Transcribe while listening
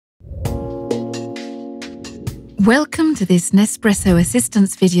Welcome to this Nespresso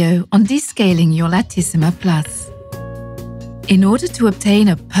assistance video on descaling your Lattissima Plus. In order to obtain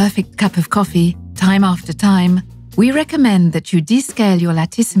a perfect cup of coffee time after time, we recommend that you descale your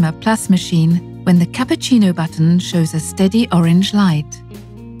Lattissima Plus machine when the cappuccino button shows a steady orange light.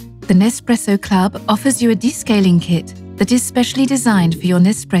 The Nespresso Club offers you a descaling kit that is specially designed for your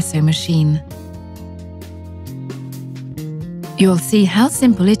Nespresso machine. You'll see how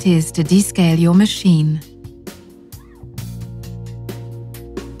simple it is to descale your machine.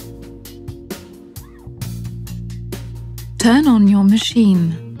 Turn on your machine.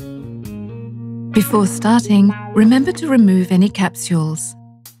 Before starting, remember to remove any capsules.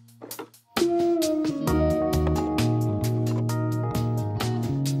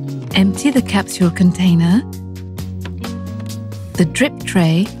 Empty the capsule container, the drip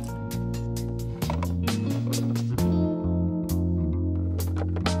tray,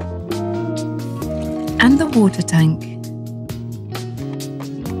 and the water tank.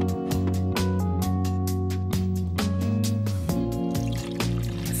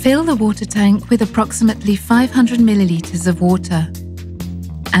 Fill the water tank with approximately 500 milliliters of water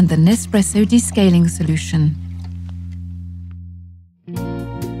and the Nespresso descaling solution.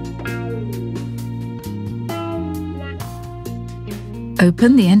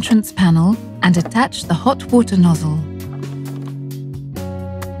 Open the entrance panel and attach the hot water nozzle.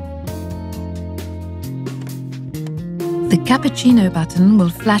 The cappuccino button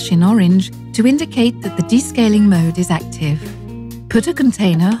will flash in orange to indicate that the descaling mode is active. Put a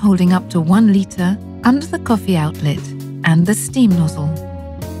container holding up to 1 liter under the coffee outlet and the steam nozzle.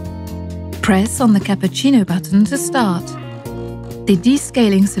 Press on the cappuccino button to start. The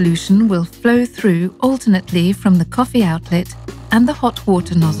descaling solution will flow through alternately from the coffee outlet and the hot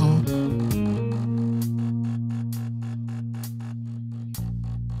water nozzle.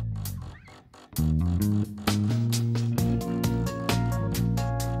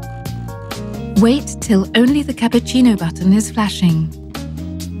 Wait till only the cappuccino button is flashing.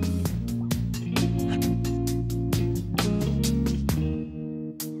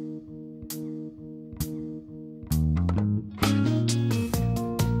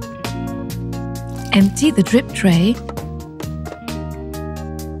 Empty the drip tray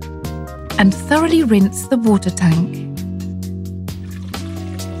and thoroughly rinse the water tank.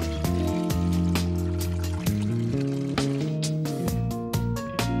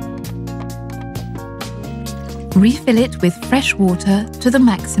 Refill it with fresh water to the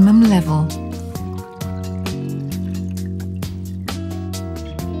maximum level.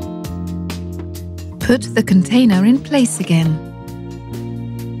 Put the container in place again.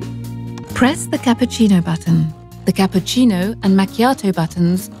 Press the cappuccino button. The cappuccino and macchiato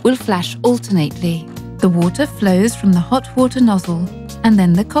buttons will flash alternately. The water flows from the hot water nozzle and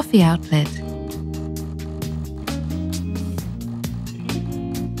then the coffee outlet.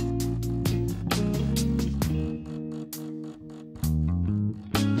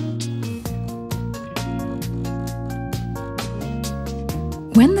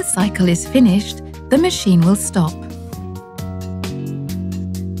 When the cycle is finished, the machine will stop.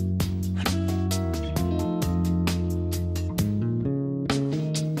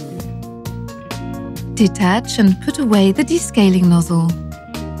 Detach and put away the descaling nozzle.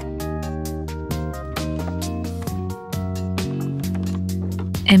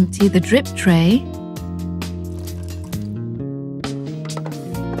 Empty the drip tray.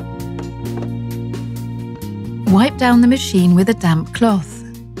 Wipe down the machine with a damp cloth.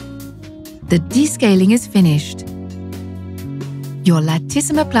 The descaling is finished. Your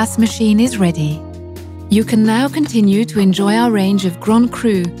Lattissima Plus machine is ready. You can now continue to enjoy our range of Grand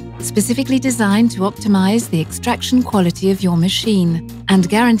Cru, specifically designed to optimize the extraction quality of your machine and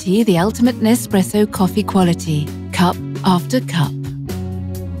guarantee the ultimate Nespresso coffee quality, cup after cup.